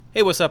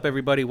Hey, what's up,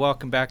 everybody?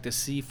 Welcome back to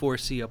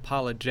C4C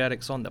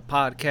Apologetics on the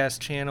podcast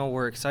channel.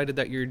 We're excited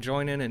that you're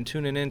joining and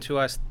tuning in to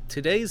us.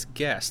 Today's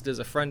guest is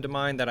a friend of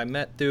mine that we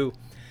met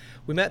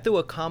through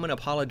a common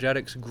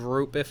apologetics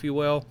group, if you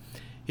will.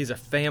 He's a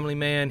family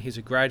man. He's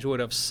a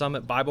graduate of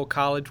Summit Bible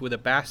College with a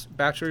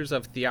bachelor's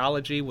of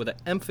theology with an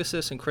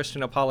emphasis in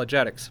Christian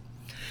apologetics.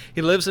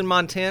 He lives in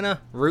Montana,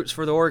 roots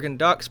for the Oregon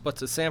Ducks,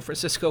 but's a San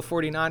Francisco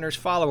 49ers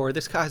follower.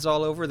 This guy's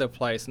all over the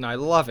place, and I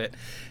love it.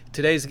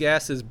 Today's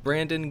guest is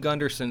Brandon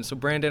Gunderson. So,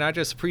 Brandon, I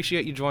just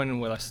appreciate you joining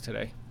with us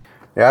today.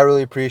 Yeah, I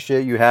really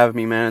appreciate you having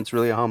me, man. It's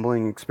really a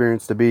humbling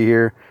experience to be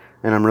here,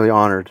 and I'm really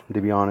honored,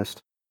 to be honest.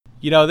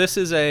 You know, this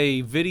is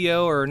a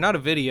video, or not a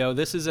video,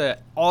 this is an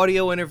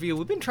audio interview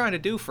we've been trying to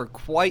do for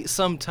quite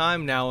some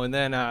time now. And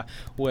then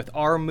with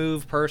our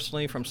move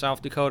personally from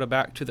South Dakota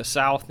back to the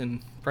South,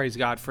 and praise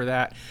God for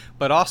that,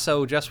 but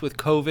also just with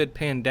COVID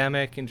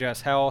pandemic and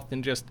just health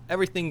and just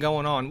everything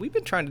going on, we've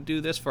been trying to do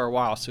this for a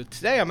while. So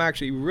today I'm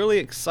actually really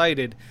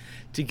excited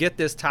to get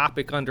this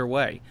topic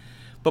underway.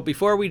 But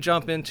before we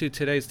jump into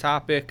today's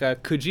topic,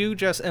 could you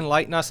just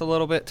enlighten us a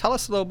little bit? Tell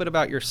us a little bit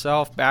about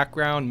yourself,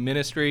 background,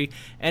 ministry,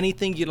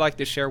 anything you'd like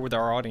to share with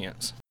our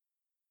audience.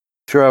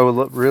 Sure, I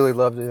would really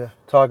love to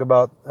talk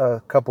about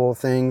a couple of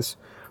things.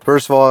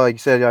 First of all, like you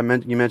said,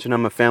 you mentioned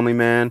I'm a family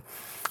man.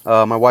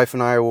 My wife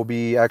and I will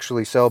be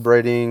actually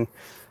celebrating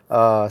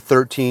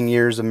 13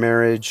 years of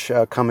marriage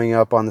coming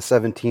up on the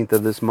 17th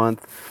of this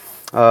month.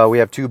 We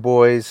have two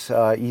boys,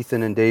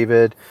 Ethan and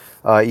David.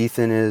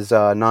 Ethan is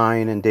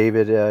 9 and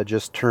David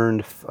just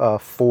turned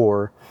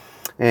 4.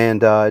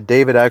 And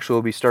David actually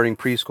will be starting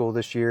preschool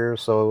this year,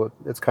 so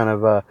it's kind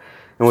of,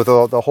 and with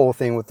the whole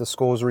thing with the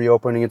schools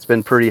reopening, it's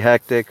been pretty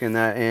hectic in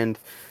that end.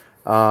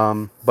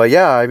 But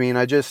yeah, I mean,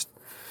 I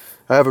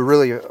have a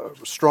really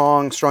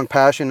strong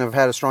passion. I've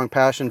had a strong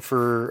passion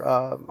for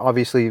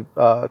obviously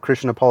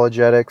Christian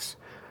apologetics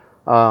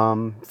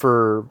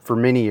for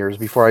many years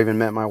before I even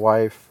met my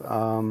wife.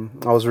 I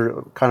was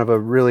kind of a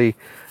really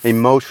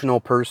emotional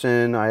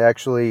person. I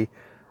actually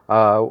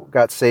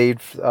got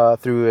saved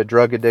through a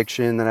drug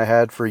addiction that I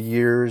had for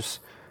years.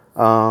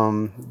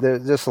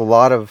 There's just a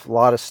lot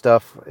of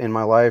stuff in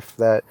my life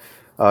that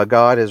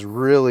God has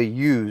really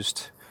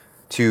used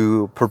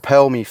to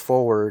propel me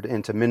forward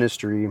into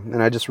ministry,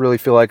 and I just really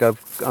feel like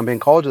I'm been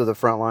called to the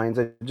front lines.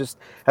 I just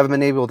haven't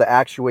been able to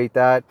actuate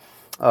that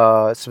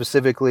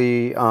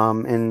specifically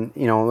in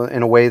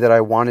a way that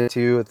I wanted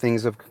to.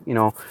 Things have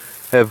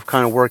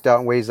kind of worked out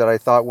in ways that I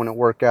thought wouldn't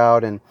work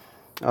out, and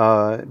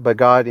but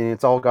God, and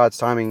it's all God's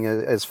timing.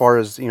 As far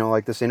as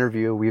like this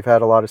interview, we've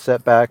had a lot of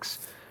setbacks,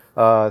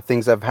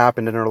 things that have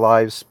happened in our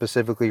lives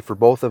specifically for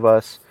both of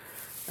us.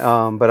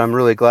 But I'm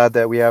really glad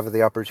that we have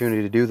the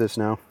opportunity to do this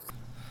now.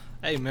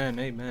 Amen,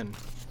 amen.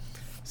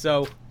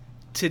 So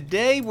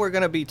today we're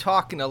going to be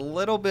talking a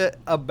little bit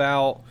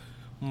about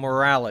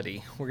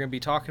morality. We're going to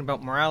be talking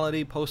about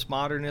morality,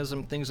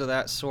 postmodernism, things of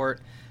that sort.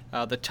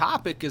 The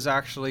topic is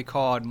actually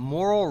called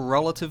Moral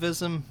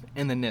Relativism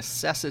and the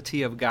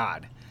Necessity of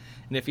God.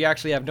 And if you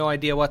actually have no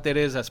idea what that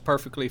is, that's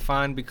perfectly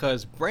fine,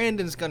 because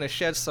Brandon's going to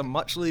shed some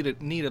much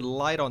needed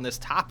light on this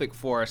topic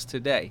for us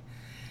today.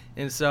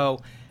 And so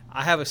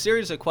I have a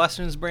series of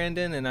questions,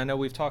 Brandon, and I know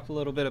we've talked a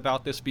little bit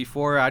about this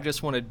before. I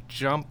just want to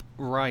jump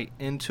right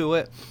into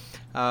it.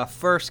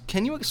 First,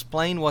 can you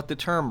explain what the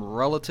term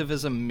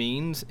relativism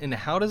means, and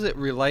how does it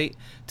relate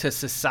to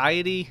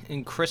society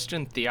and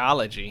Christian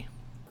theology?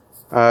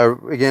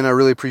 Again, I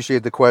really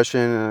appreciate the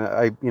question.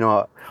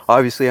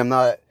 Obviously I'm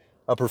not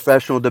a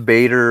professional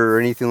debater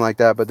or anything like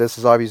that, but this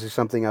is obviously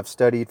something I've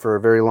studied for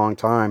a very long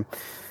time.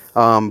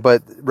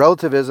 But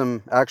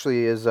relativism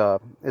actually is a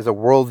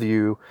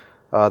worldview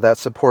that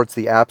supports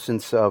the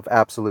absence of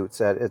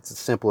absolutes at its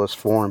simplest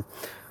form.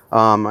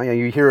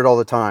 You hear it all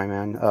the time,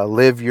 man.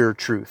 Live your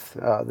truth.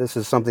 This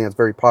is something that's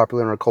very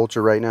popular in our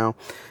culture right now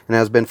and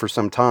has been for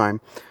some time.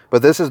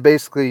 But this is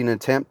basically an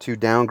attempt to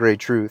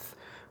downgrade truth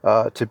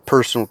to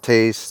personal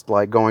taste,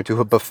 like going to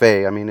a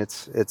buffet. I mean,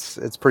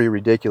 it's pretty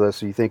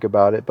ridiculous if you think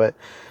about it. But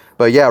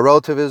yeah,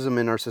 relativism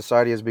in our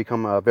society has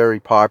become very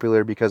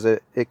popular because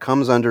it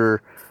comes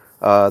under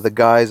the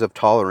guise of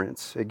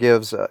tolerance. It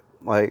gives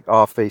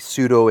off a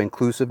pseudo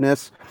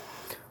inclusiveness.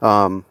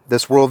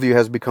 This worldview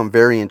has become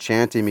very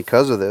enchanting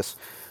because of this.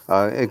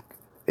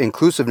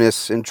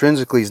 Inclusiveness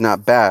intrinsically is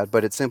not bad,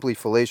 but it's simply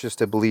fallacious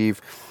to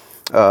believe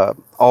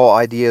all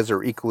ideas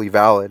are equally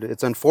valid.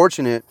 It's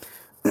unfortunate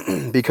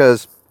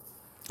because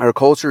our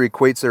culture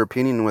equates their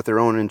opinion with their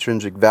own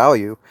intrinsic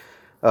value.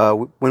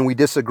 When we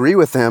disagree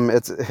with them,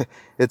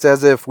 it's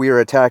as if we are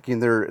attacking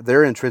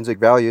their intrinsic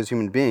value as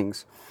human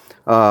beings.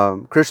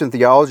 Christian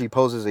theology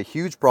poses a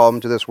huge problem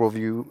to this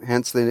worldview,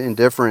 hence the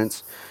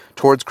indifference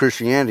towards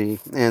Christianity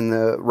and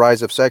the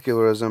rise of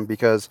secularism,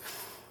 because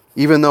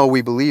even though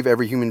we believe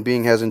every human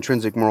being has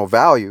intrinsic moral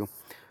value,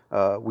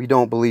 we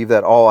don't believe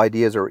that all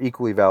ideas are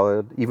equally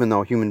valid, even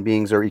though human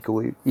beings are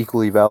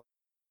equally valid.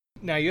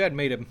 Now, you had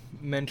made a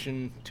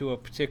mention to a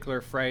particular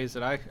phrase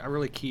that I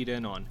really keyed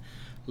in on.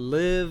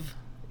 Live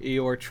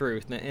your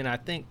truth. And I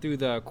think through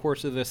the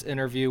course of this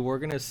interview, we're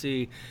going to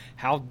see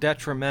how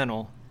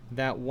detrimental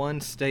that one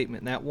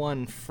statement, that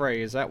one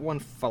phrase, that one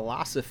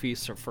philosophy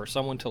for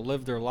someone to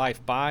live their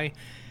life by,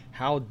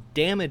 how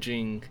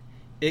damaging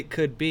it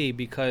could be.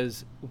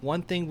 Because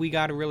one thing we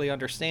got to really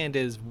understand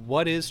is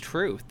what is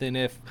truth. And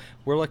if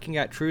we're looking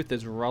at truth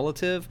as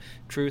relative,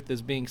 truth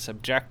as being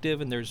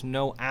subjective, and there's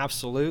no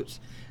absolutes,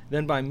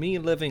 then by me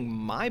living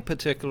my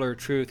particular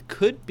truth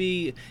could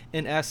be,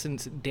 in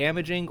essence,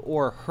 damaging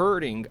or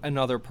hurting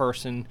another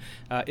person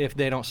if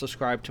they don't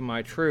subscribe to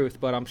my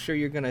truth. But I'm sure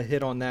you're going to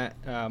hit on that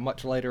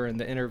much later in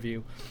the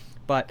interview.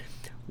 But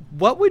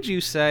what would you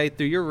say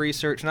through your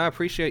research, and I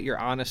appreciate your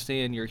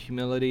honesty and your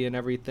humility and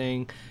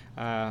everything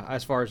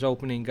as far as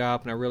opening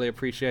up, and I really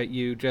appreciate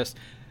you just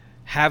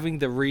having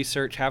the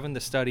research, having the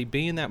study,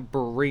 being that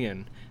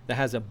Berean that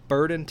has a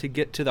burden to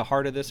get to the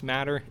heart of this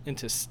matter and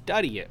to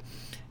study it.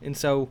 And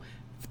so,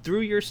 through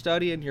your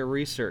study and your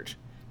research,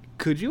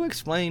 could you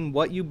explain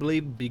what you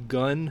believe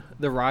begun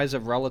the rise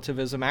of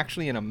relativism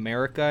actually in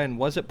America, and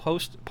was it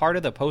part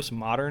of the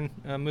postmodern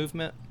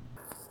movement?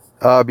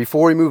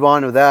 Before we move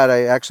on to that,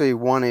 I actually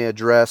want to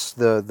address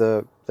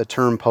the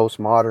term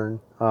postmodern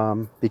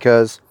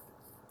because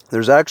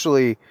there's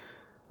actually,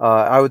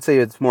 I would say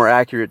it's more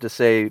accurate to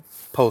say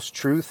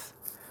post-truth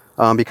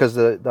because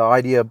the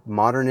idea of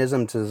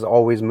modernism to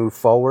always move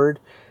forward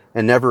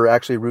and never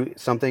actually root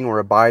something or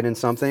abide in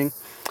something.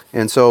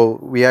 And so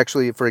we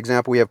actually, for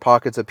example, we have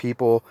pockets of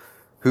people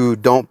who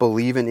don't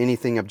believe in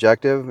anything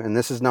objective, and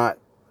this is not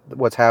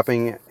what's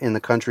happening in the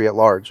country at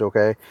large,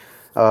 okay?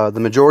 The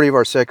majority of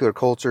our secular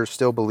culture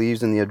still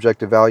believes in the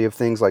objective value of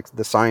things like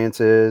the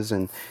sciences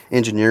and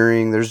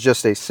engineering. There's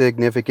just a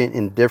significant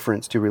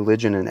indifference to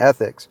religion and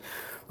ethics.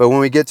 But when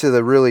we get to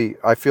the really,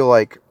 I feel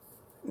like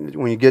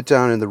when you get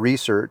down in the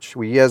research,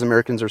 we as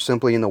Americans are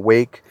simply in the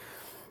wake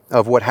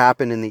of what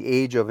happened in the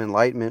age of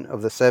enlightenment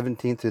of the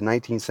 17th to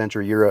 19th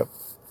century Europe.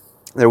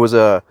 There was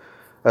a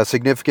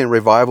significant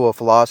revival of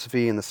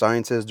philosophy and the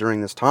sciences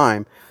during this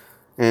time,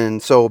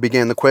 and so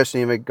began the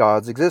questioning of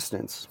God's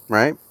existence,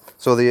 right?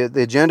 So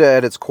the agenda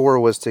at its core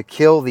was to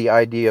kill the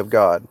idea of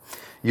God.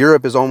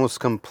 Europe is almost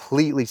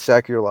completely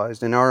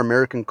secularized, and our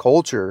American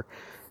culture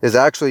is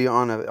actually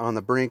on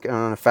the brink,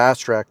 on a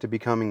fast track to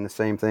becoming the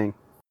same thing.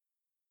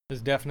 Is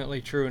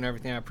definitely true and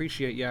everything. I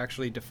appreciate you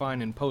actually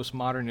defining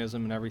postmodernism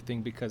and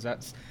everything, because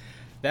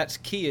that's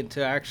key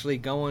into actually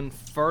going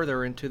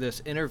further into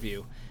this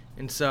interview.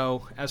 And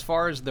so, as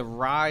far as the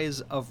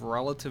rise of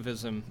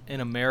relativism in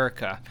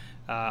America,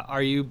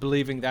 are you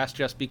believing that's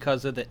just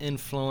because of the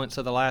influence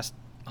of the last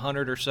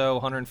 100 or so,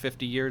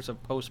 150 years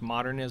of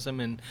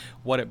postmodernism and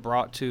what it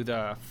brought to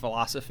the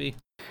philosophy?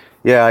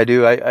 Yeah, I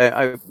do.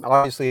 I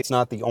obviously it's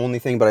not the only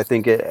thing, but I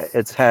think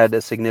it's had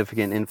a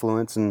significant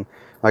influence, and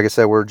like I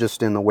said, we're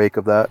just in the wake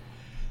of that.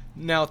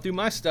 Now, through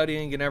my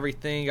studying and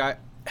everything,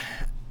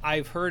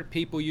 I've heard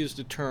people use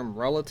the term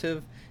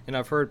relative, and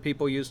I've heard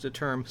people use the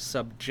term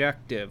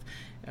subjective,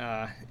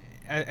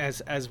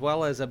 as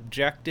well as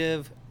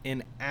objective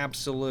and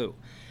absolute.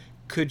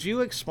 Could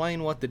you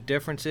explain what the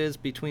difference is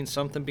between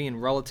something being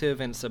relative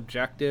and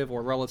subjective,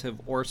 or relative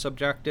or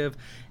subjective?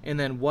 And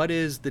then what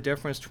is the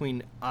difference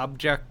between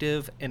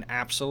objective and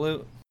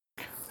absolute?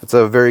 It's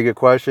a very good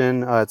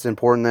question. It's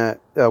important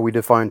that we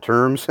define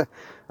terms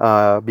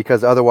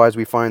because otherwise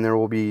we find there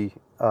will be,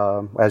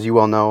 as you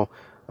well know,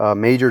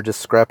 major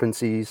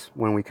discrepancies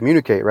when we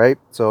communicate, right?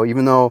 So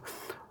even though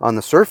on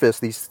the surface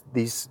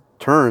these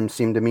terms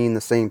seem to mean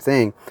the same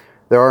thing,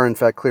 there are in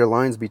fact clear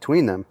lines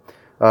between them.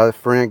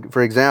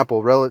 For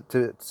example,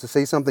 to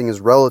say something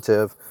is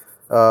relative,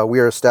 we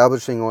are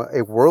establishing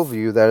a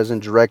worldview that is in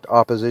direct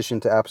opposition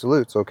to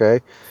absolutes,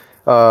 okay?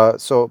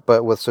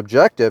 But with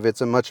subjective,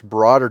 it's a much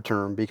broader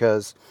term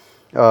because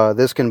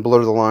this can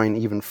blur the line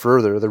even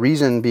further. The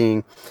reason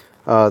being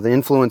the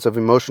influence of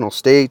emotional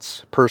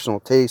states, personal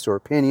tastes or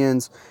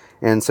opinions,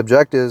 and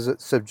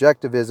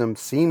subjectivism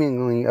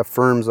seemingly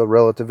affirms a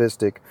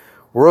relativistic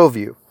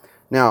worldview.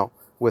 Now,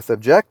 with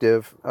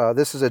objective,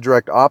 this is a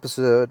direct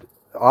opposite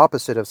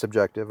of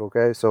subjective,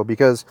 okay? So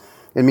because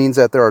it means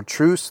that there are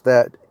truths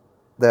that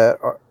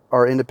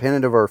are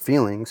independent of our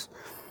feelings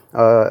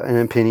and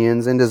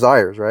opinions and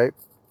desires, right?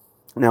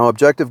 Now,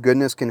 objective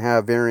goodness can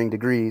have varying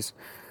degrees,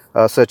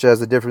 such as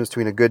the difference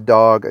between a good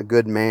dog, a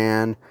good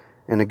man,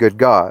 and a good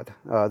God.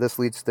 This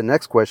leads to the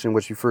next question,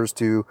 which refers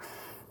to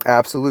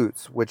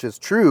absolutes, which is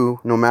true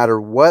no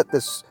matter what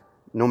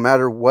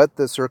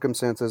the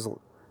circumstances,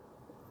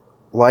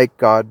 like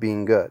God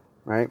being good,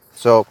 right?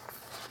 So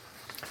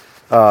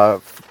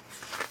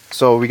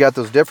we got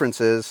those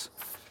differences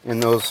in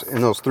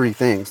those three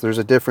things. There's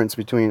a difference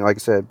between, like I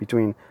said,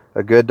 between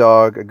a good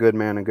dog, a good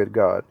man, and a good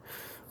God,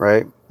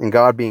 right? And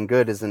God being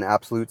good is an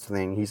absolute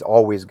thing. He's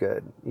always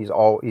good. He's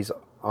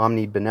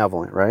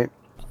omnibenevolent, right?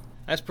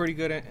 That's pretty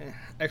good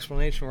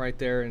explanation right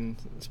there, and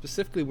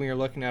specifically when you're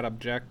looking at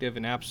objective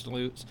and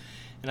absolutes.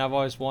 And I've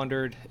always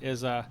wondered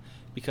is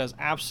because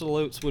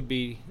absolutes would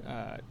be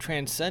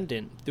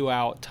transcendent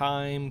throughout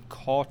time,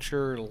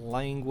 culture,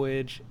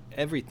 language,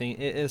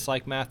 everything. It's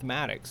like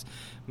mathematics.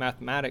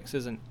 Mathematics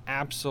is an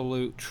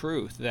absolute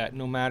truth that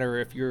no matter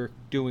if you're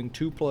doing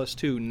 2 +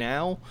 2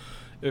 now,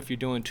 if you're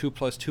doing 2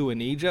 plus 2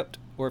 in Egypt,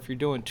 or if you're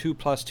doing 2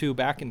 plus 2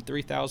 back in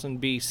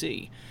 3000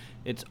 BC.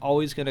 It's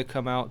always going to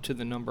come out to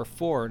the number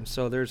 4, and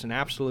so there's an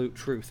absolute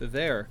truth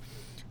there.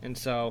 And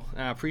so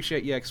I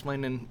appreciate you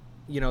explaining,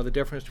 the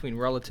difference between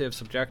relative,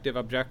 subjective,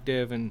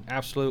 objective, and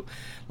absolute.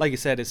 Like you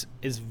said, is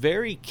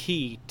very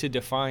key to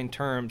define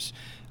terms.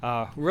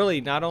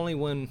 Really, not only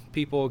when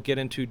people get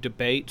into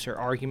debates or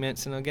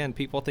arguments, and again,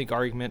 people think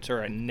arguments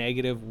are a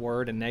negative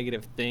word, a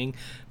negative thing,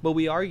 but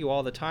we argue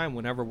all the time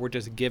whenever we're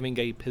just giving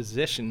a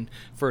position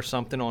for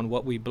something on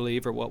what we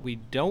believe or what we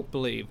don't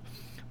believe.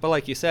 But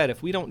like you said,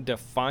 if we don't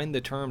define the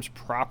terms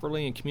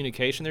properly in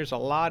communication, there's a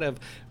lot of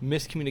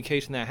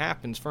miscommunication that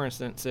happens. For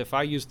instance, if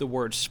I use the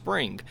word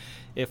spring,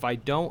 if I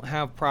don't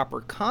have proper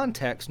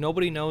context,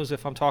 nobody knows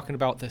if I'm talking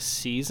about the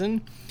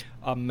season,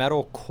 a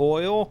metal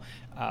coil,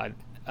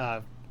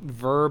 a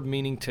verb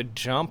meaning to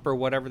jump, or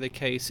whatever the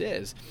case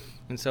is.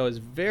 And so it's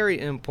very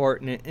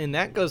important, and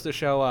that goes to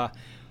show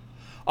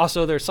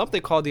also there's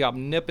something called the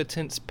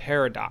omnipotence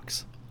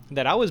paradox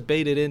that I was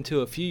baited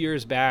into a few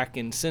years back,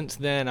 and since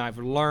then I've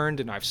learned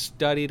and I've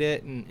studied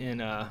it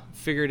and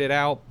figured it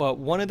out. But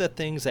one of the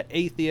things that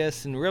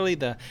atheists and really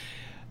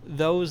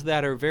those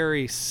that are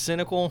very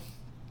cynical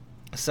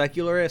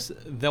secularists,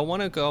 they'll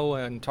want to go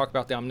and talk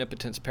about the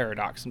omnipotence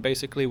paradox. And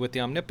basically what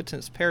the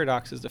omnipotence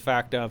paradox is the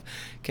fact of,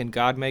 can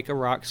God make a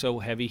rock so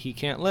heavy he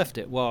can't lift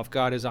it? Well, if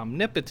God is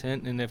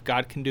omnipotent and if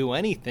God can do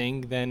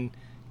anything, then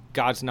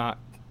God's not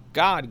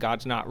God.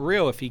 God's not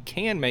real. If he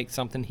can make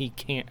something he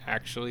can't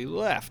actually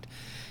lift.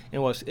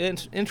 And what's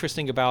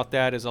interesting about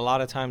that is a lot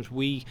of times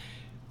we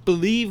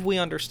believe we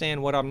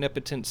understand what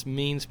omnipotence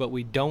means, but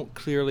we don't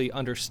clearly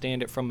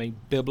understand it from a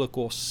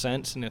biblical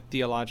sense and a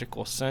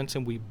theological sense,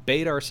 and we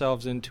bait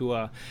ourselves into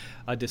a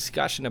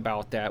discussion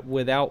about that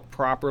without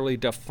properly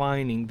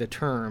defining the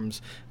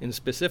terms, and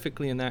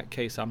specifically in that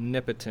case,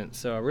 omnipotence.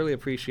 So I really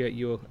appreciate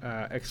you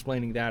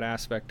explaining that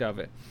aspect of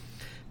it.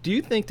 Do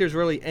you think there's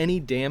really any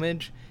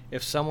damage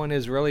if someone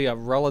is really a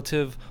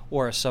relative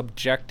or a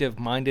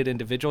subjective-minded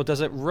individual? Does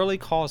it really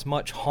cause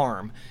much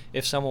harm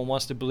if someone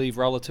wants to believe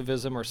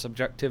relativism or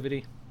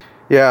subjectivity?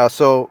 Yeah,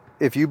 so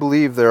if you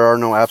believe there are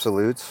no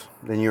absolutes,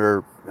 then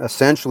you're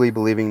essentially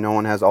believing no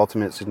one has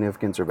ultimate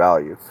significance or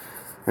value.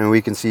 And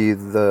we can see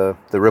the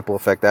ripple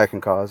effect that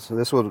can cause.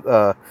 This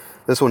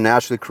will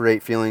naturally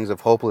create feelings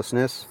of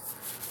hopelessness,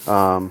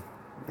 and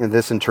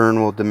this in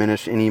turn will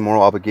diminish any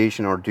moral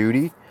obligation or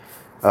duty.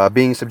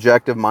 Being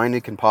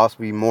subjective-minded can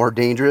possibly be more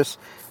dangerous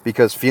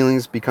because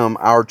feelings become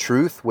our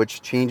truth,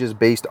 which changes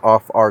based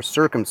off our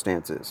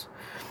circumstances.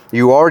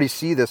 You already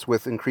see this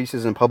with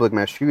increases in public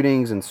mass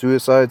shootings and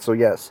suicide, so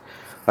yes,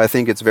 I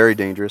think it's very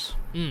dangerous.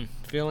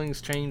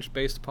 Feelings change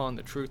based upon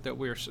the truth that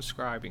we're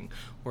subscribing,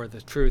 or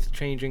the truth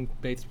changing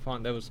based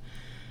upon those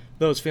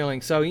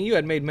feelings. So you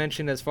had made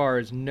mention as far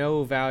as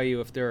no value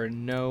if there are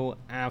no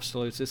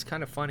absolutes. It's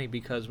kind of funny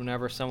because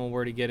whenever someone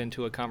were to get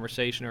into a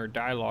conversation or a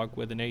dialogue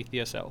with an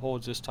atheist that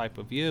holds this type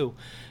of view,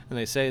 and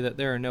they say that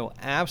there are no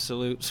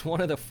absolutes, one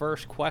of the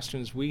first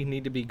questions we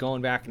need to be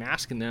going back and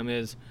asking them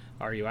is,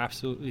 are you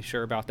absolutely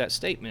sure about that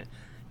statement?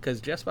 Because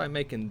just by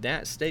making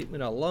that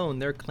statement alone,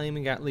 they're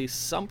claiming at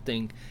least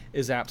something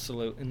is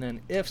absolute. And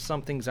then if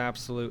something's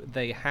absolute,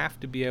 they have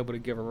to be able to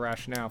give a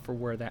rationale for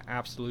where that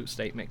absolute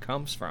statement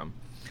comes from.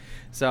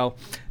 So,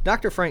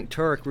 Dr. Frank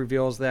Turek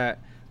reveals that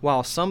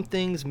while some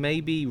things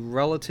may be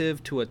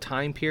relative to a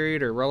time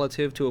period or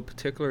relative to a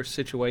particular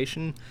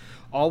situation,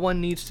 all one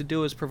needs to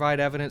do is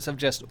provide evidence of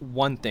just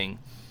one thing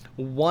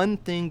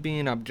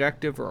being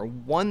objective or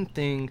one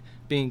thing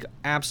being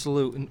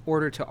absolute in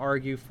order to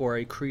argue for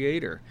a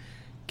creator.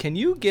 Can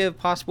you give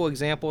possible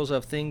examples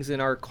of things in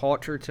our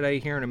culture today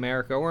here in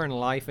America or in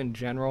life in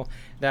general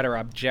that are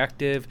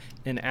objective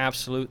and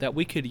absolute that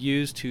we could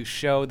use to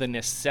show the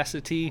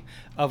necessity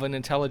of an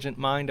intelligent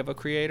mind of a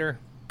creator?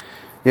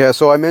 Yeah,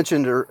 so I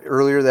mentioned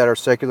earlier that our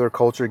secular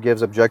culture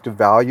gives objective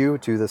value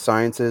to the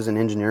sciences and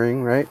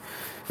engineering, right?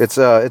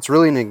 It's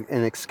really an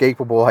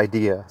inescapable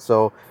idea.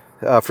 So,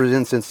 for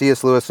instance,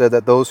 C.S. Lewis said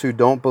that those who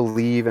don't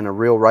believe in a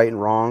real right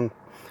and wrong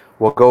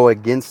will go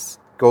against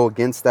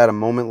that a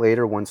moment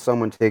later when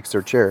someone takes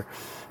their chair.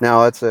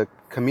 Now, that's a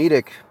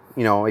comedic,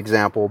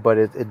 example, but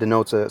it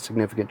denotes a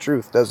significant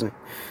truth, doesn't it?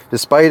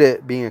 Despite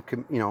it being a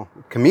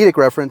comedic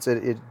reference,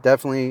 it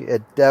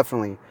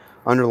definitely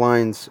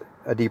underlines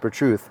a deeper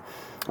truth.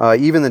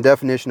 Even the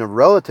definition of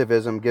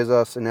relativism gives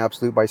us an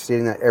absolute by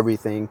stating that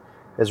everything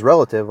is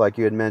relative, like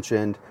you had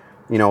mentioned.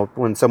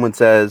 When someone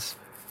says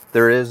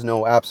there is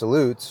no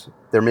absolutes,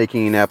 they're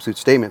making an absolute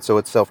statement, so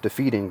it's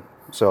self-defeating.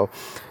 So,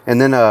 and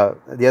then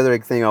the other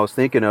thing I was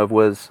thinking of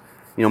was,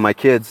 my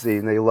kids,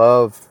 they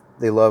love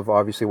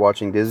obviously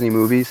watching Disney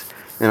movies,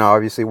 and I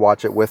obviously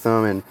watch it with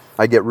them, and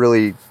I get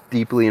really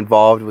deeply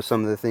involved with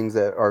some of the things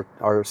that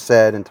are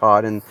said and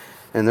taught, and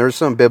there's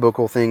some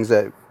biblical things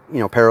that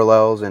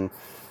parallels and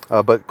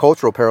but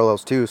cultural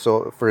parallels too.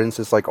 So, for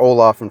instance, like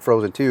Olaf in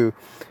Frozen 2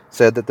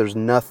 said that there's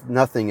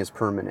nothing is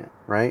permanent,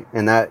 right?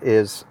 And that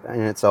is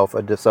in itself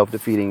a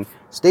self-defeating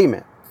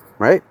statement,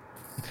 right?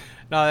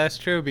 No, that's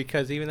true,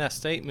 because even that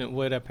statement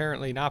would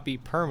apparently not be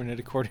permanent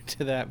according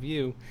to that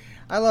view.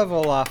 I love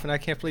Olaf, and I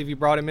can't believe you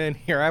brought him in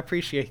here. I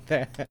appreciate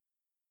that.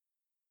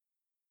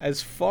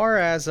 As far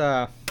as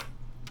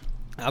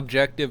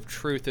objective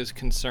truth is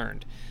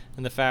concerned,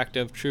 and the fact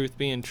of truth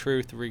being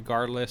truth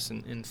regardless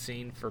and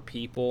seen for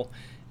people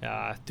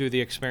through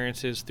the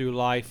experiences, through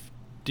life,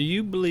 do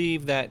you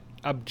believe that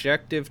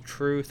objective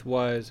truth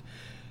was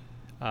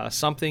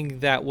something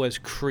that was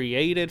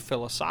created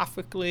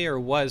philosophically, or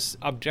was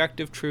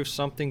objective truth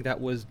something that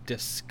was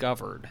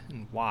discovered,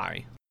 and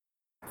why?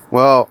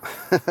 Well,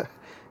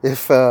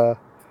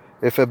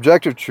 if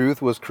objective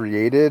truth was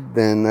created,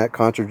 then that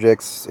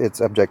contradicts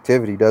its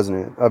objectivity, doesn't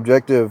it?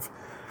 Objective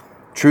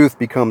truth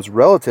becomes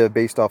relative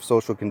based off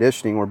social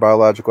conditioning or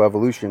biological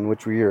evolution,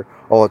 which we hear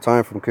all the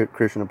time from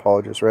Christian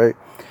apologists, right?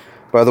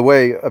 By the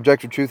way,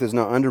 objective truth is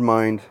not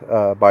undermined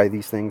by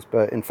these things,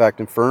 but in fact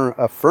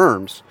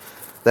affirms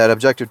that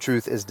objective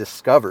truth is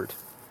discovered.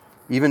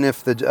 Even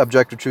if the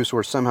objective truths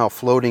were somehow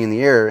floating in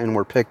the air and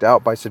were picked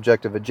out by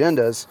subjective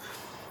agendas,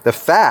 the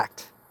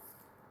fact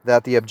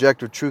that the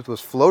objective truth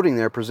was floating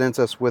there presents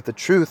us with the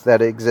truth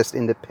that exists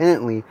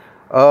independently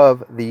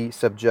of the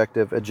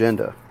subjective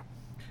agenda.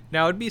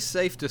 Now, it'd be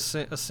safe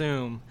to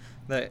assume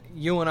that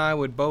you and I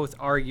would both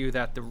argue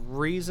that the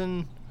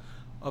reason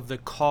of the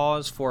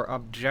cause for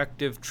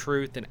objective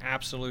truth and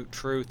absolute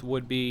truth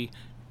would be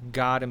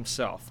God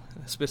himself,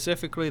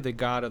 specifically the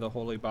God of the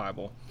Holy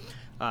Bible.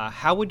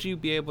 How would you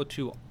be able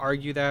to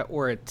argue that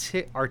or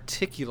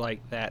articulate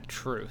that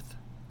truth?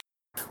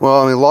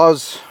 Well, I mean,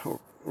 laws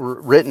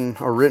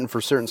written for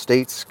certain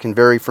states can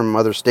vary from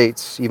other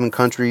states, even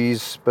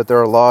countries, but there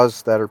are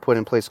laws that are put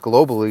in place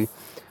globally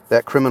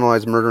that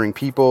criminalize murdering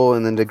people,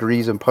 and then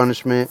degrees of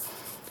punishment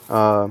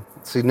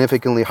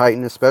significantly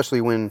heightened, especially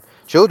when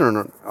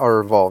children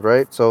are involved,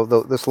 right? So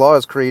this law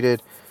is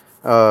created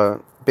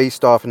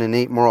based off an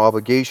innate moral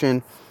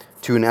obligation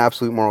to an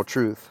absolute moral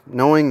truth.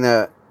 Knowing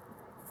that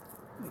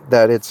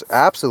it's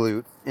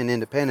absolute and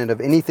independent of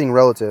anything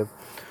relative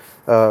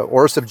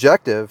or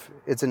subjective,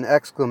 it's an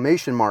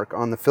exclamation mark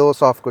on the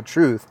philosophical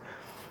truth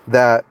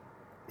that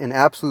an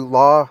absolute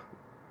law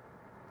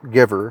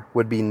giver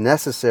would be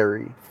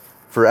necessary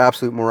for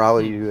absolute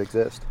morality to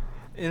exist.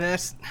 And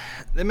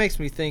that makes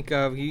me think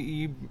of,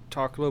 you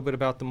talk a little bit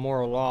about the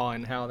moral law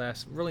and how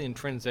that's really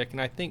intrinsic. And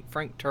I think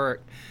Frank Turek,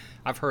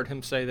 I've heard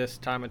him say this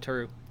time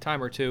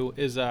or two,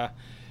 is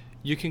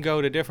you can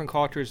go to different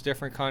cultures,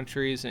 different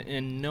countries,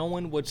 and no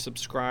one would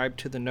subscribe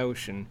to the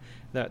notion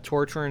that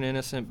torturing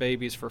innocent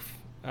babies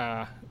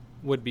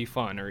would be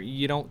fun, or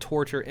you don't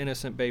torture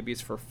innocent babies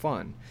for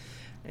fun.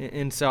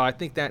 And so I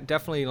think that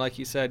definitely, like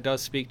you said,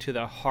 does speak to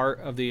the heart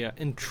of the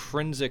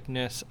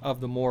intrinsicness of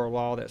the moral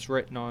law that's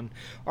written on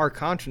our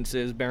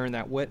consciences, bearing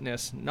that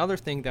witness. Another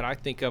thing that I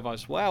think of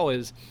as well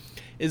is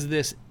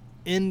this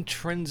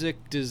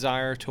intrinsic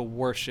desire to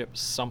worship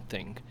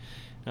something.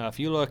 If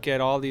you look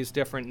at all these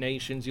different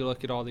nations, you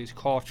look at all these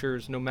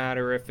cultures, no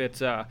matter if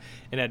it's an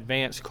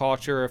advanced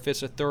culture, or if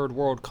it's a third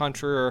world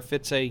country, or if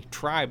it's a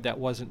tribe that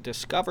wasn't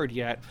discovered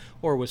yet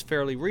or was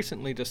fairly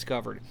recently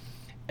discovered,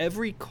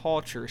 every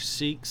culture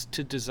seeks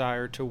to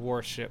desire to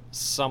worship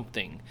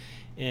something.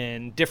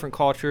 And different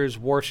cultures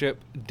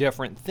worship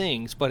different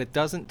things, but it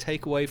doesn't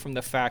take away from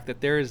the fact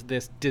that there is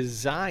this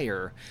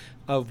desire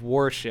of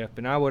worship.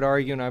 And I would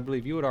argue, and I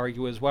believe you would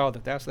argue as well,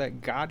 that that's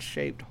that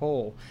God-shaped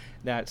hole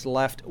that's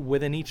left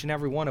within each and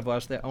every one of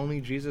us that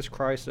only Jesus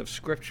Christ of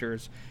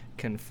Scriptures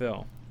can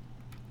fill.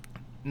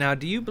 Now,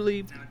 do you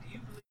believe...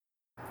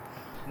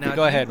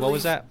 Go ahead. What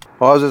was that?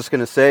 Well, I was just going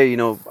to say,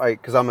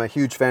 because I'm a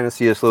huge fan of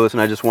C.S. Lewis,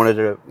 and I just wanted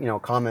to,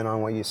 comment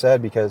on what you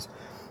said, because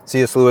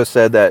C.S. Lewis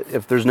said that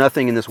if there's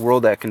nothing in this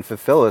world that can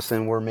fulfill us,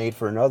 then we're made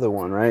for another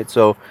one, right?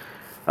 So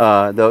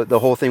the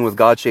whole thing with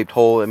God-shaped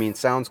hole, I mean,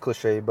 sounds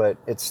cliche, but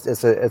it's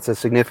a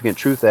significant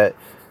truth that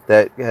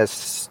has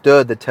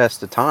stood the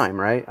test of time,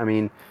 right? I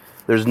mean,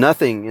 there's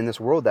nothing in this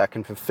world that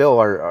can fulfill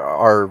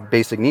our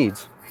basic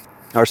needs,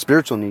 our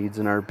spiritual needs,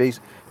 and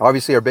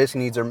obviously our basic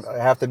needs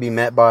have to be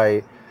met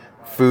by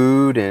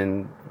food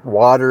and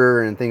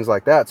water and things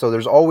like that. So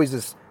there's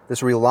always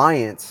this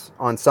reliance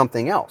on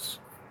something else.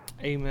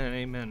 Amen,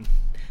 amen.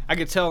 I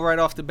could tell right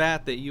off the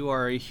bat that you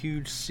are a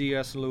huge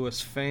C.S. Lewis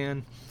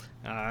fan,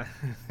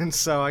 and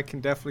so I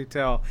can definitely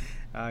tell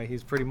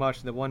he's pretty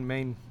much the one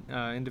main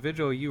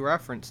individual you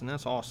reference, and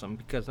that's awesome,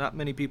 because not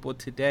many people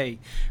today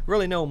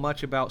really know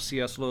much about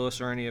C.S.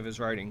 Lewis or any of his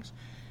writings.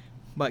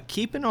 But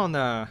keeping on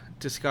the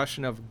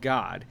discussion of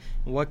God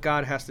and what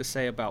God has to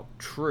say about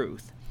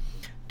truth,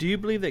 do you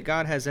believe that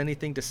God has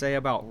anything to say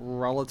about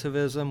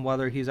relativism,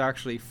 whether he's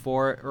actually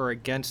for it or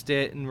against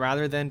it? And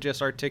rather than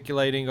just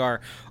articulating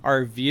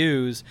our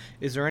views,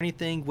 is there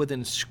anything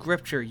within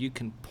Scripture you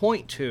can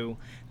point to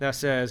that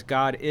says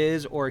God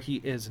is or he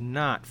is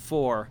not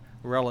for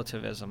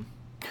relativism?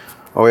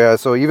 Oh, yeah.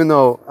 So even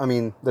though,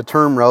 the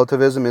term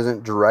relativism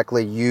isn't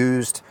directly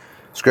used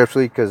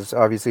scripturally, because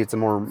obviously it's a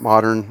more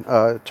modern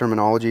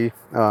terminology,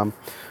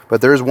 but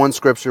there is one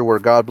scripture where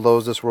God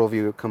blows this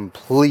worldview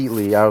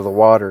completely out of the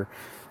water,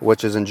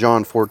 which is in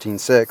John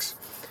 14:6.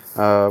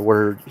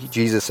 where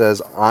Jesus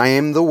says, I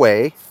am the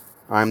way,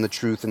 I am the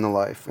truth and the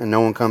life, and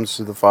no one comes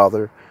to the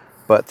Father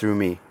but through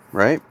me,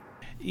 right?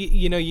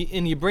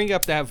 And you bring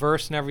up that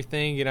verse and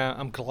everything.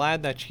 I'm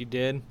glad that you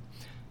did,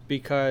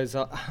 because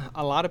a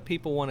lot of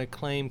people want to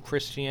claim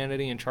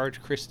Christianity and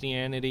charge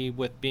Christianity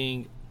with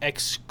being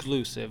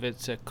exclusive.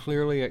 It's a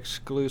clearly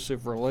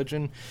exclusive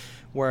religion,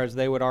 whereas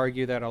they would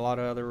argue that a lot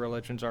of other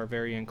religions are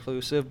very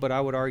inclusive. But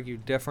I would argue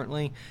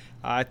differently.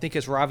 I think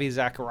it's Ravi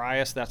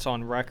Zacharias that's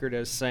on record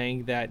as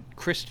saying that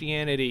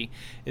Christianity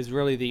is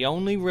really the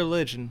only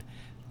religion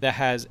that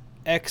has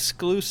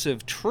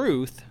exclusive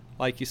truth.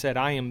 Like you said,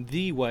 I am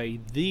the way,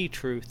 the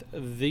truth,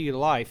 the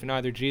life. And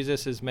either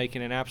Jesus is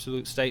making an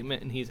absolute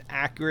statement and he's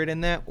accurate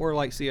in that, or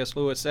like C.S.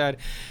 Lewis said,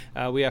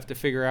 we have to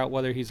figure out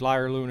whether he's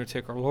liar,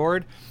 lunatic, or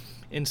Lord.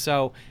 And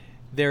so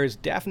there is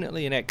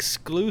definitely an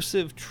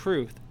exclusive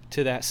truth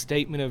to that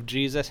statement of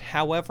Jesus.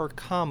 However,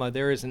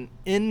 there is an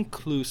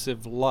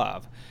inclusive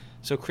love.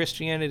 So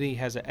Christianity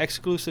has an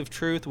exclusive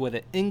truth with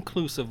an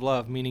inclusive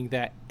love, meaning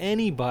that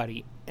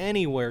anybody,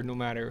 anywhere, no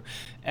matter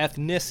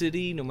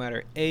ethnicity, no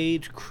matter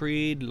age,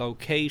 creed,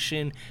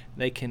 location,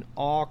 they can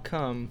all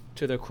come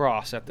to the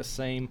cross at the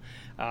same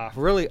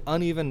really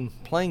uneven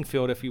playing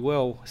field, if you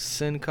will,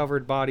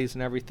 sin-covered bodies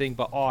and everything,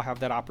 but all have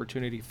that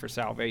opportunity for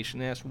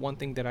salvation. And that's one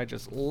thing that I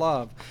just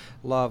love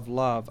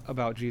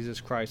about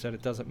Jesus Christ, that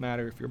it doesn't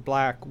matter if you're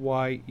black,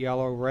 white,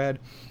 yellow, red,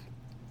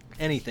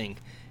 anything.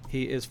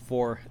 He is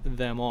for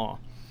them all.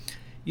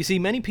 You see,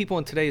 many people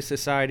in today's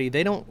society,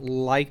 they don't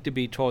like to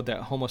be told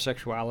that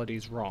homosexuality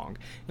is wrong.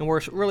 And we're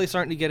really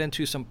starting to get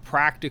into some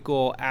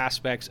practical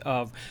aspects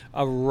of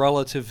a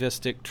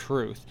relativistic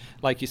truth.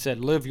 Like you said,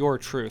 live your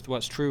truth.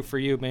 What's true for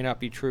you may not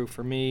be true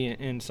for me,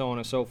 and so on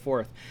and so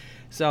forth.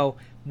 So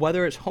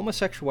whether it's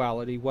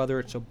homosexuality, whether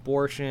it's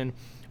abortion,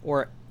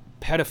 or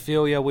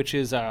pedophilia, which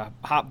is a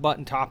hot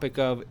button topic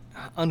of,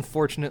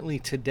 unfortunately,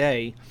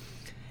 today,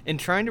 in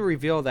trying to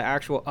reveal the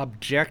actual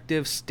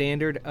objective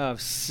standard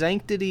of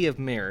sanctity of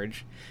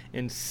marriage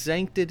and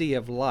sanctity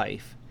of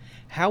life,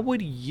 how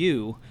would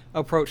you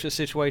approach the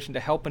situation to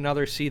help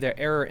another see the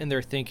error in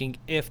their thinking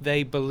if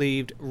they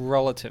believed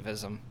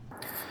relativism?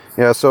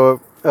 Yeah,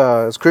 so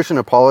as Christian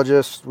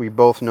apologists, we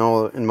both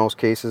know in most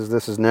cases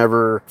this is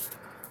never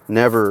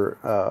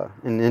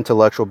an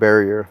intellectual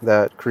barrier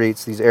that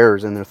creates these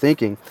errors in their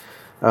thinking,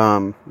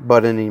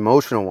 but an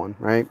emotional one,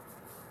 right?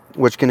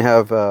 Which can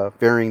have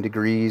varying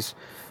degrees,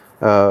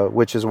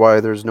 which is why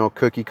there's no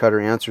cookie cutter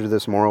answer to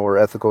this moral or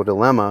ethical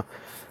dilemma.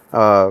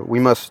 We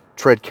must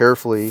tread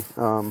carefully,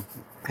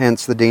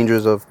 hence the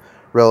dangers of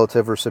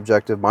relative or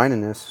subjective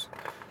mindedness.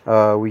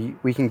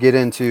 We can get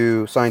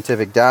into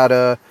scientific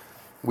data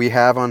we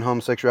have on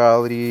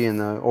homosexuality and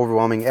the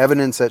overwhelming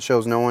evidence that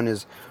shows no one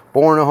is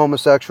born a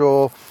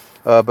homosexual,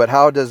 but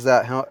how does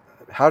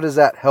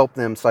that help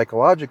them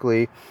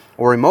psychologically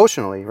or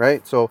emotionally,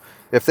 right? So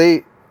if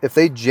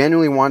they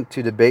genuinely want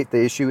to debate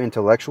the issue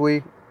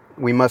intellectually,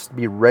 we must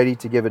be ready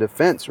to give a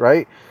defense,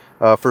 right?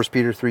 1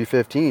 Peter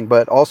 3:15,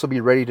 but also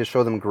be ready to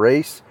show them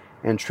grace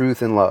and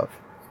truth and love.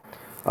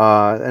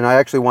 And I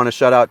actually want to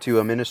shout out to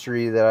a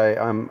ministry that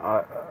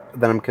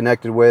I'm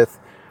connected with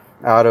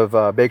out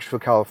of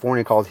Bakersfield,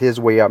 California, called His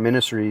Way Out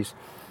Ministries.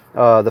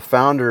 The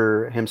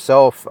founder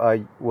himself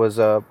was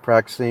a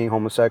practicing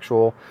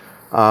homosexual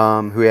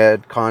who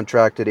had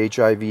contracted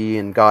HIV,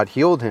 and God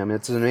healed him.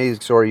 It's an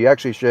amazing story. You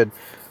actually should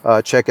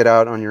check it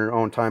out on your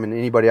own time, and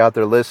anybody out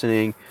there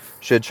listening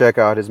should check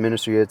out his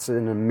ministry. It's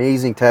an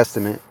amazing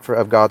testament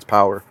of God's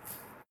power.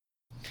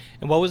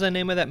 And what was the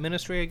name of that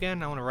ministry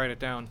again? I want to write it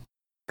down.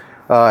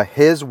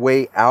 His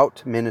Way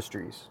Out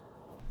Ministries.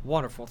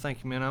 Wonderful.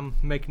 Thank you, man. I'm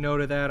make note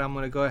of that. I'm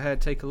going to go ahead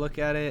and take a look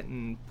at it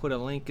and put a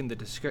link in the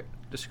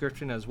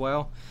description as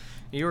well.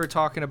 You were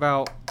talking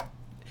about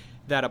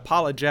that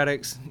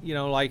apologetics,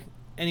 like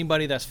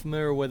anybody that's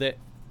familiar with it,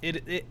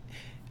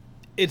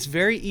 it's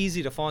very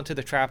easy to fall into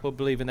the trap of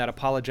believing that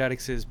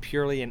apologetics is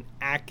purely an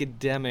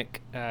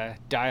academic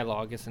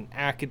dialogue. It's an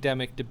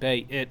academic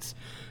debate. It's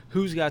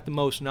who's got the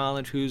most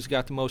knowledge, who's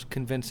got the most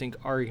convincing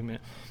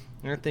argument.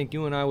 And I think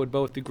you and I would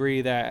both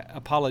agree that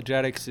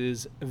apologetics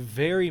is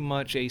very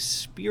much a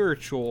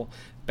spiritual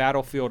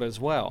battlefield as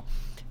well.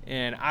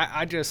 And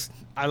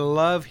I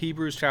love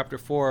Hebrews chapter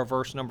 4,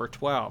 verse number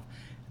 12,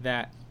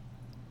 that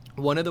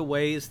one of the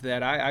ways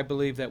that I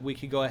believe that we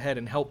could go ahead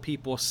and help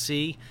people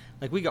see,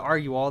 like we could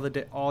argue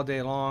all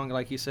day long,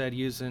 like you said,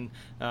 using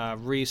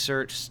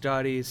research,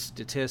 studies,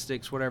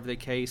 statistics, whatever the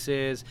case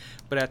is.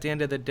 But at the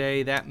end of the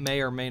day, that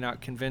may or may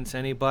not convince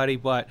anybody.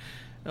 But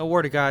the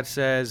Word of God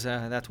says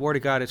that the Word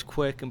of God is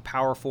quick and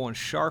powerful and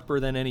sharper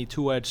than any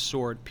two-edged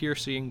sword,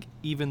 piercing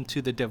even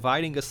to the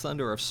dividing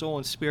asunder of soul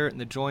and spirit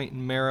and the joint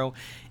and marrow,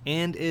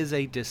 and is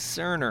a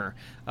discerner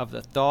of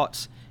the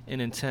thoughts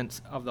and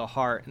intents of the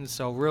heart. And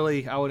so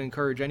really, I would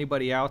encourage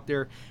anybody out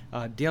there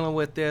dealing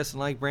with this, and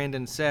like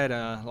Brandon said,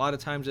 a lot of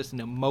times it's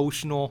an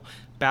emotional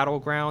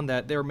battleground,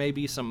 that there may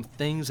be some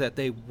things that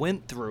they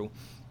went through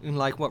And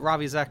like what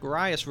Ravi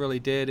Zacharias really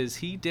did is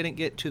he didn't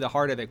get to the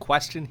heart of the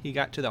question, he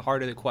got to the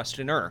heart of the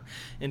questioner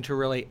and to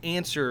really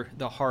answer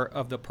the heart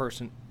of the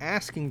person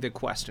asking the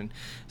question.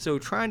 So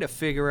trying to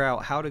figure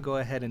out how to go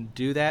ahead and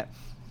do that,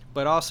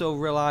 but also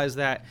realize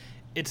that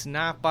it's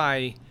not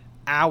by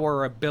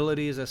our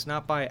abilities, it's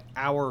not by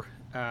our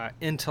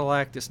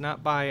intellect, it's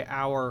not by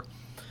our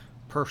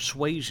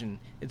persuasion.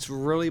 It's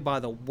really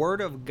by the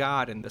Word of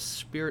God and the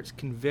Spirit's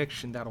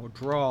conviction that'll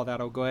draw,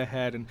 that'll go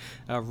ahead and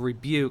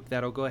rebuke,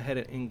 that'll go ahead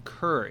and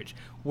encourage.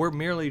 We're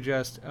merely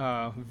just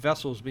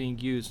vessels being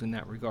used in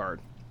that regard.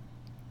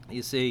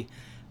 You see,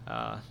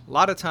 a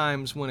lot of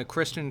times when a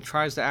Christian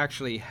tries to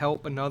actually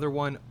help another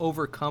one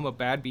overcome a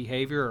bad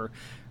behavior,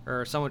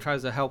 or someone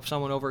tries to help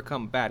someone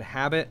overcome a bad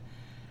habit,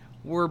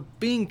 we're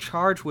being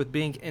charged with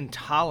being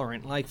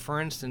intolerant. Like, for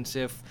instance,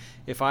 if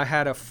I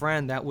had a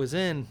friend that was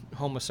in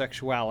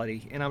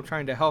homosexuality and I'm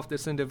trying to help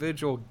this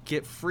individual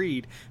get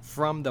freed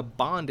from the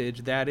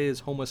bondage that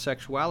is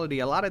homosexuality,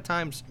 a lot of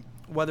times,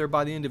 whether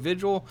by the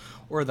individual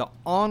or the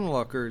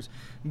onlookers,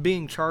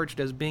 being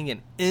charged as being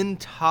an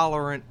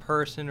intolerant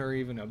person or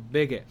even a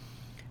bigot.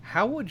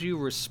 How would you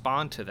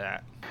respond to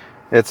that?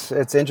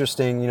 It's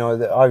interesting,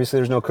 obviously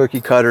there's no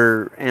cookie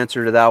cutter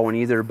answer to that one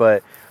either,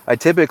 but I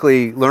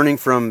typically, learning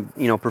from,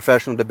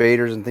 professional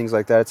debaters and things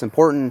like that, it's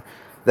important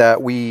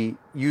that we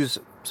use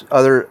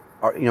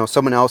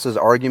someone else's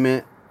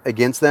argument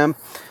against them.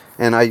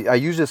 And I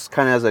use this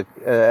kind of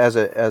as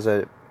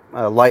a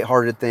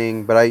lighthearted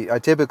thing, but I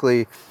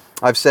typically,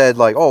 I've said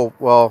like, oh,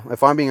 well,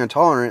 if I'm being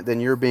intolerant, then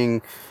you're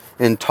being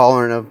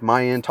intolerant of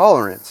my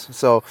intolerance.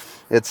 So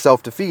it's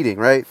self-defeating,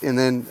 right? And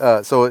then,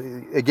 so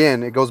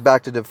again, it goes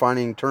back to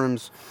defining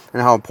terms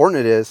and how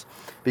important it is,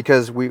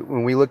 because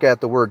when we look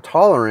at the word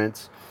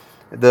tolerance,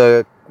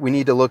 we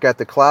need to look at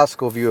the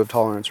classical view of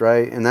tolerance,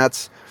 right? And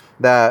that's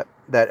that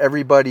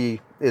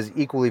everybody is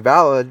equally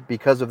valid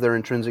because of their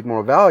intrinsic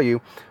moral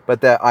value, but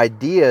that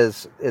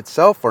ideas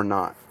itself are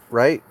not,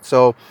 right?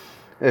 So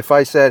if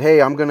I said,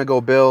 hey, I'm going to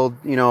go build,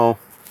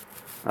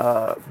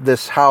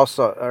 this house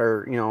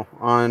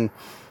on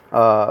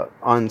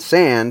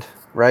sand,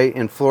 right,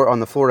 on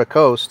the Florida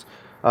coast,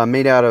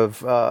 made out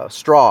of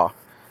straw,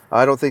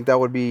 I don't think that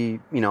would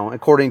be,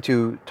 according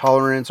to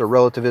tolerance or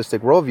relativistic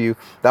worldview,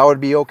 that would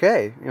be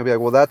okay. You'll be like,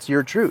 well, that's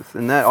your truth.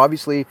 And that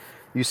obviously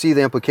you see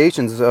the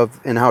implications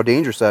of and how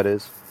dangerous that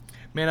is.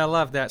 Man, I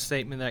love that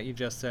statement that you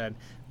just said.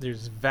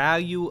 There's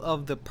value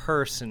of the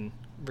person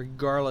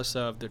regardless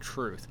of the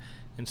truth.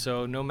 And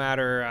so no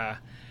matter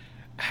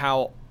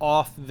how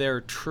off their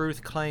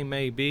truth claim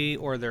may be,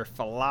 or their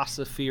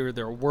philosophy or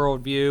their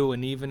worldview,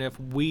 and even if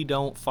we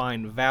don't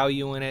find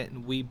value in it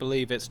and we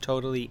believe it's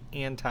totally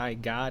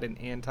anti-God and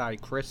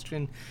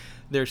anti-Christian,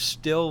 there's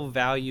still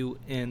value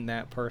in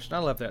that person. I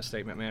love that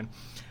statement, man.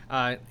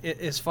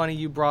 It's funny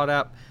you brought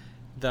up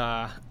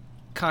the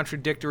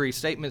contradictory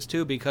statements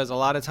too, because a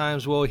lot of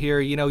times we'll hear,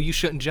 you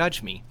shouldn't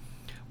judge me.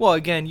 Well,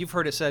 again, you've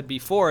heard it said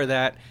before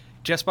that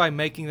just by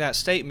making that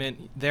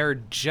statement, they're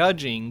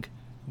judging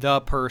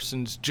the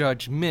person's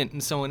judgment,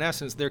 and so in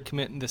essence they're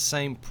committing the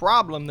same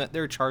problem that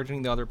they're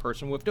charging the other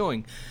person with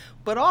doing.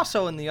 But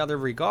also in the other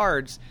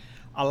regards,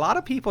 a lot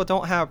of people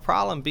don't have a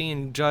problem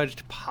being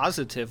judged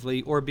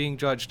positively or being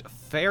judged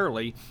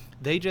fairly.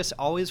 They just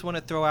always want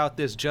to throw out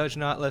this judge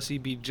not lest ye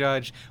be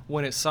judged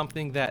when it's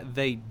something that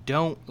they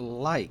don't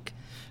like.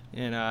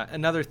 And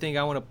another thing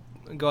I want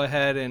to go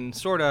ahead and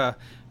sort of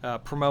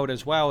promote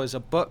as well is a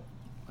book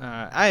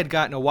I had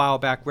gotten a while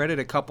back, read it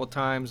a couple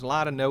times, a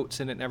lot of notes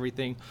in it and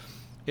everything.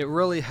 It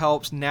really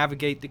helps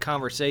navigate the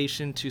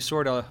conversation to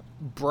sort of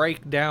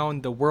break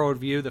down the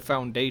worldview, the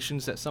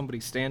foundations that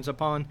somebody stands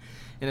upon.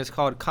 And it's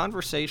called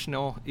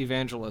Conversational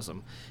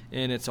Evangelism.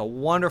 And it's a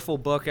wonderful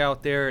book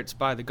out there. It's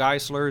by the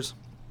Geislers.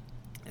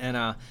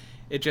 And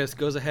it just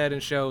goes ahead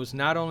and shows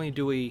not only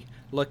do we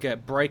look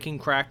at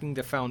cracking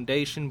the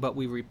foundation, but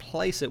we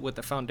replace it with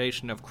the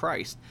foundation of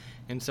Christ.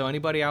 And so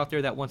anybody out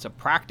there that wants a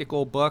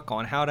practical book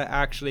on how to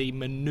actually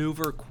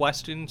maneuver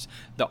questions,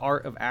 the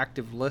art of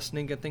active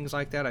listening and things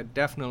like that, I'd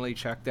definitely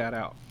check that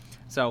out.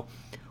 So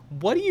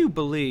what do you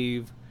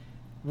believe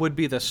would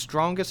be the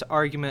strongest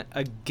argument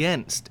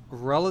against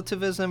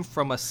relativism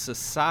from a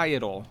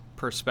societal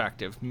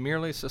perspective,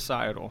 merely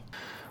societal?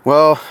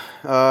 Well,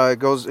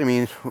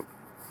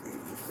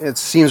 it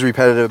seems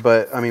repetitive,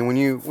 but when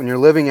you're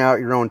living out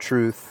your own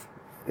truth,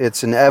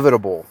 it's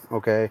inevitable,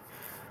 okay,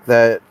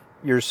 that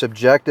your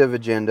subjective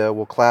agenda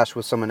will clash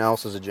with someone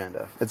else's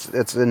agenda.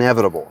 It's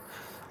inevitable.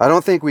 I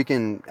don't think we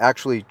can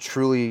actually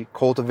truly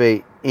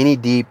cultivate any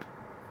deep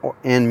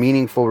and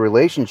meaningful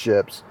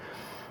relationships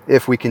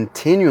if we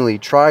continually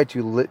try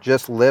to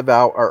just live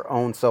out our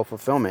own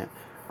self-fulfillment.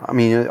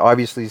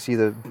 Obviously you see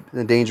the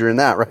danger in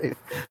that, right?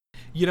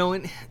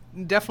 And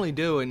definitely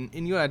do.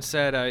 And you had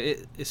said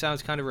it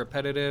sounds kind of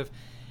repetitive,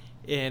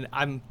 and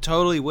I'm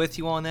totally with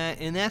you on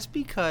that. And that's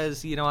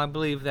because, I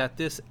believe that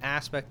this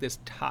aspect, this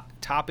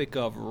topic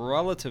of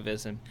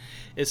relativism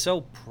is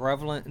so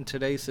prevalent in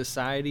today's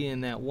society,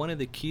 and that one of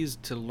the keys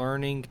to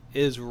learning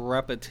is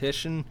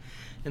repetition,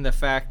 and the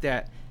fact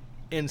that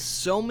in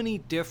so many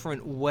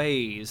different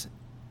ways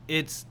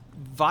it's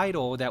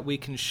vital that we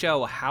can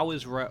show how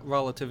is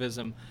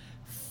relativism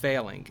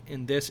failing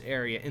in this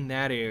area, in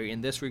that area,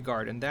 in this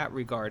regard, in that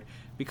regard,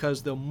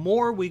 because the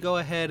more we go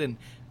ahead and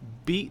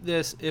beat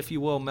this, if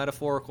you will,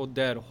 metaphorical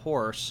dead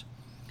horse,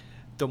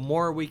 the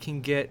more we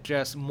can get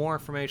just more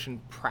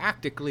information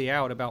practically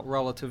out about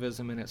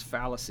relativism and its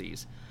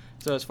fallacies.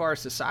 So as far as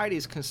society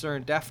is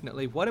concerned,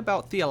 definitely. What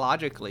about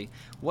theologically?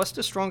 What's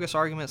the strongest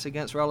arguments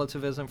against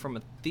relativism from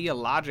a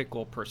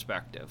theological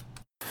perspective?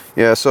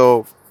 Yeah,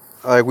 so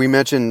like we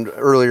mentioned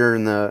earlier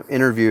in the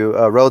interview,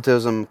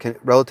 relativism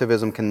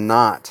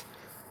cannot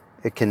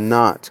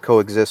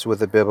coexist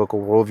with a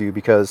biblical worldview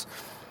because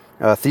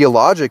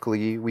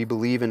theologically we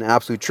believe in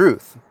absolute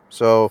truth.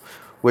 So,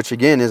 which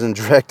again is in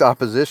direct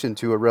opposition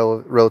to a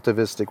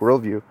relativistic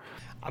worldview.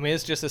 I mean,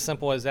 it's just as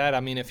simple as that. I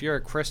mean, if you're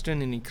a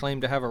Christian and you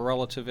claim to have a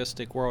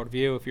relativistic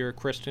worldview, if you're a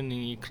Christian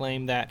and you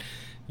claim that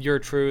your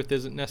truth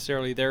isn't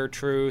necessarily their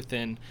truth,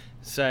 and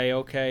say,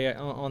 okay,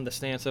 on the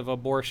stance of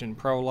abortion,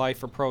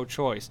 pro-life or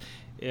pro-choice,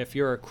 if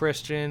you're a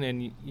Christian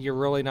and you're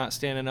really not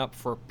standing up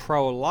for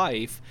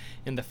pro-life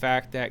in the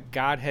fact that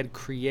God had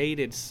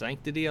created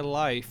sanctity of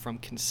life from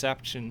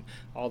conception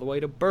all the way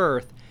to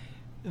birth,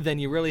 then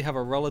you really have a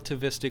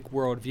relativistic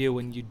worldview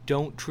and you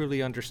don't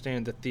truly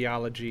understand the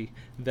theology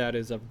that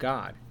is of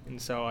God.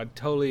 And so I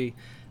totally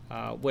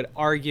would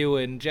argue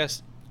and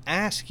just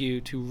ask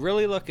you to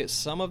really look at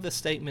some of the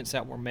statements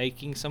that we're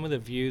making, some of the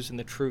views and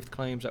the truth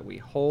claims that we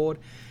hold,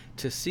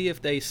 to see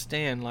if they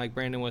stand, like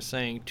Brandon was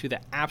saying, to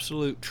the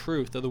absolute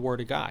truth of the Word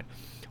of God.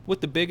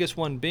 With the biggest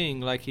one being,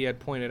 like he had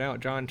pointed out,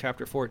 John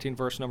chapter 14,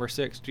 verse number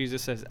 6,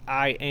 Jesus says,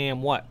 I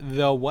am what?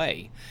 The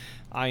way.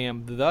 I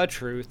am the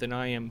truth, and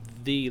I am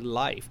the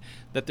life.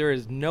 That there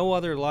is no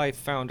other life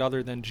found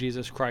other than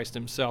Jesus Christ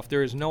himself.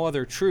 There is no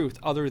other truth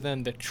other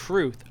than the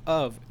truth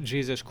of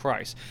Jesus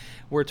Christ.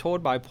 We're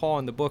told by Paul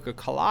in the book of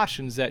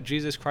Colossians that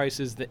Jesus Christ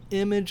is the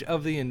image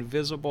of the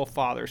invisible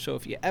Father. So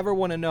if you ever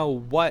want to know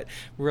what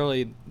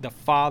really the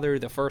Father,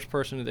 the first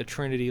person of the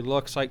Trinity,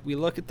 looks like, we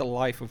look at the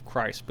life of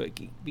Christ, but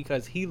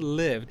because he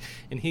lived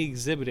and he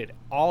exhibited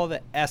all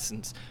the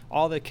essence,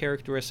 all the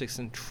characteristics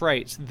and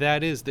traits,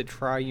 that is the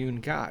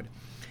triune God.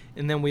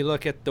 And then we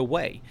look at the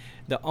way.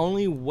 The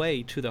only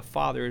way to the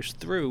Father is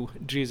through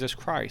Jesus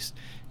Christ.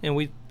 And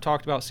we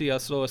talked about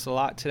C.S. Lewis a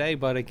lot today,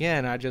 but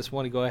again, I just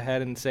want to go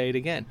ahead and say it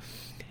again.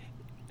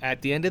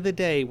 At the end of the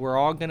day, we're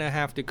all going to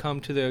have to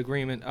come to the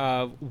agreement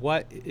of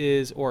what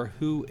is or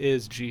who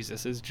is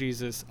Jesus. Is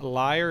Jesus a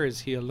liar? Is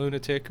he a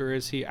lunatic? Or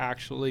is he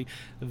actually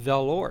the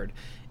Lord?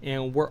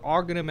 And we're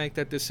all going to make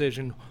that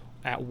decision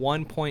at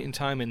one point in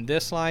time in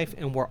this life,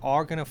 and we're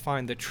all going to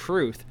find the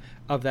truth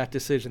of that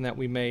decision that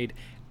we made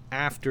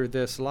after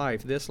this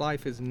life. This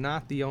life is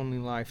not the only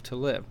life to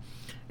live.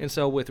 And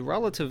so with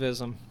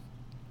relativism,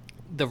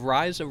 the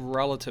rise of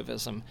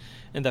relativism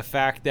and the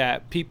fact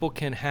that people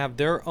can have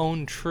their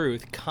own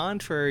truth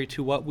contrary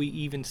to what we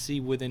even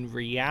see within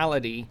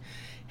reality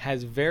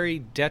has very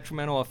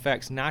detrimental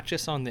effects, not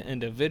just on the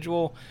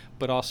individual,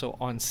 but also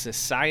on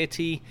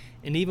society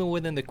and even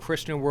within the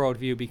Christian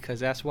worldview, because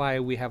that's why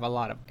we have a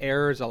lot of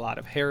errors, a lot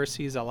of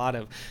heresies, a lot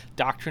of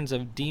doctrines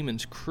of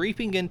demons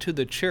creeping into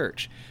the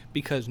church,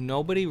 because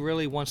nobody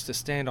really wants to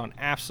stand on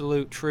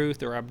absolute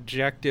truth or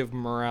objective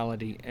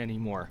morality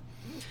anymore.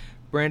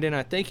 Brandon,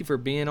 I thank you for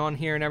being on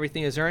here and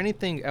everything. Is there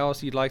anything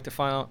else you'd like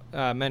to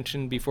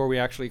mention before we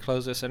actually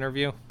close this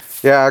interview?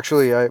 Yeah,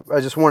 actually, I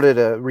just wanted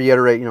to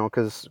reiterate,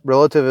 because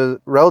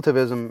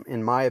relativism,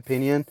 in my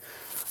opinion,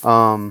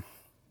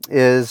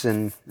 is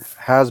and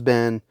has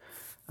been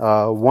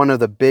one of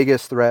the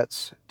biggest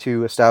threats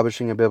to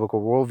establishing a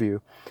biblical worldview.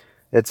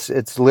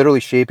 It's literally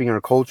shaping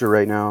our culture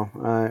right now,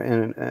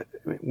 and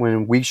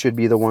when we should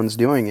be the ones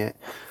doing it,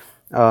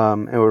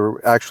 and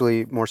we're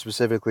actually more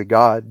specifically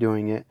God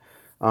doing it.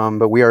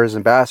 But we are his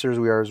ambassadors,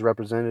 we are his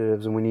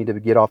representatives, and we need to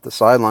get off the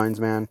sidelines,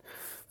 man.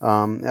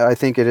 I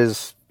think it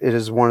is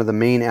one of the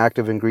main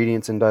active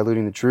ingredients in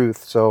diluting the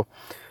truth. So,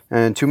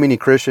 and too many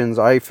Christians,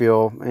 I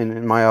feel,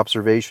 in my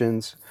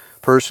observations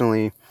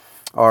personally,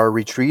 are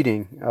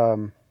retreating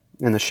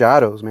in the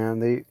shadows,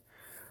 man.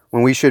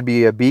 When we should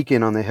be a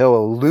beacon on the hill,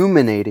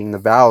 illuminating the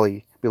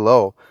valley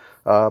below,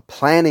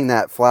 planting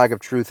that flag of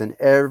truth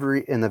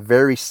in the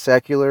very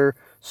secular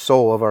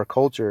soul of our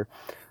culture.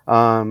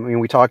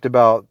 We talked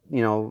about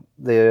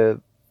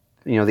the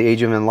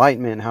age of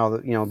enlightenment, how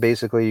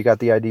basically you got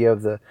the idea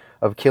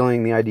of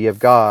killing the idea of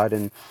God,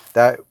 and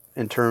that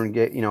in turn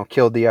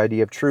killed the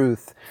idea of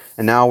truth.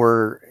 And now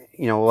we're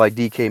like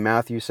D.K.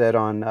 Matthews said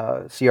on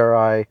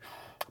CRI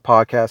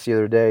podcast the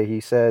other day,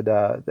 he said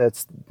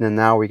and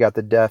now we got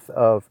the death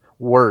of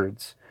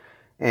words,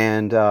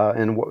 and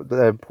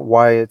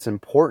why it's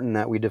important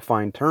that we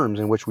define terms,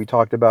 in which we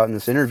talked about in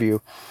this interview.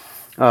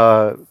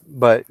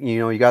 But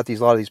you got a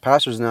lot of these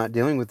pastors not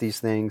dealing with these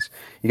things.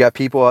 You got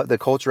people, the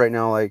culture right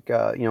now, like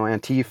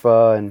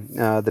Antifa and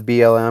the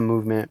BLM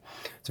movement.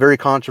 It's very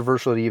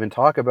controversial to even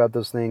talk about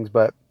those things,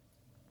 but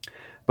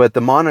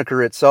the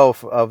moniker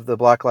itself of the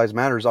Black Lives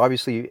Matter is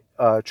obviously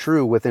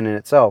true within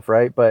itself,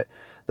 right? But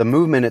the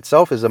movement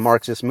itself is a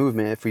Marxist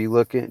movement. If we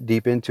look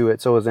deep into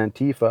it, so is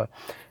Antifa,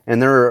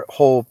 and their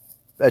whole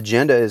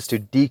agenda is to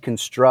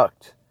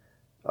deconstruct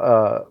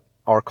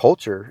our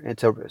culture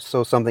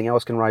so something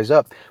else can rise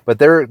up. But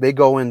they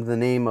go in the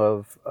name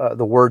of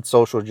the word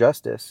social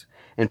justice,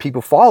 and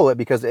people follow it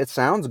because it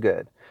sounds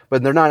good,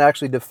 but they're not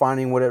actually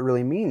defining what it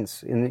really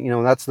means.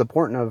 And that's the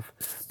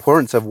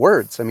importance of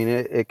words. I mean,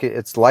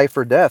 it's life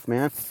or death,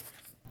 man.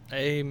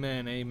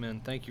 Amen,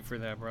 amen. Thank you for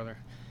that, brother.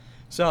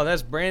 So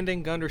that's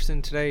Brandon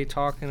Gunderson today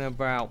talking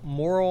about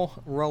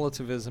moral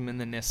relativism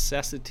and the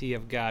necessity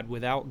of God.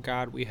 Without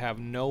God, we have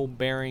no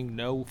bearing,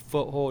 no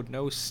foothold,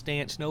 no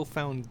stance, no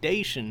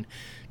foundation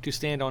to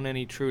stand on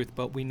any truth.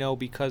 But we know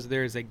because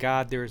there is a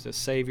God, there is a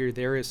Savior,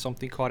 there is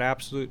something called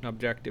absolute and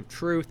objective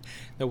truth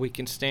that we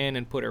can stand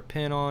and put our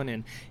pin on.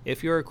 And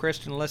if you're a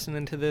Christian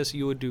listening to this,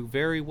 you would do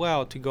very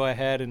well to go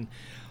ahead and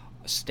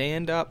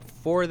stand up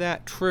for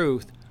that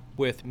truth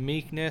with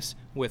meekness,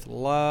 with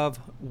love,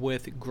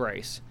 with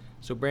grace.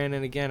 So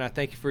Brandon, again, I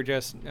thank you for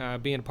just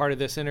being a part of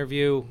this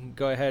interview.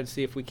 Go ahead and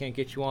see if we can't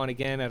get you on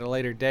again at a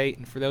later date.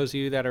 And for those of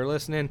you that are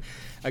listening,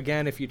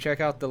 again, if you check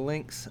out the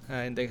links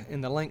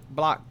in the link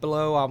block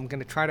below, I'm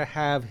going to try to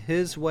have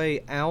His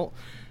Way Out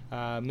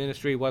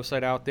ministry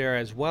website out there,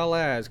 as well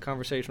as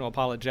Conversational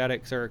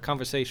Apologetics or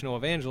Conversational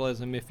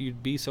Evangelism, if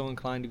you'd be so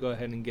inclined to go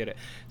ahead and get it.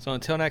 So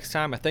until next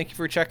time, I thank you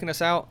for checking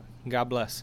us out. God bless.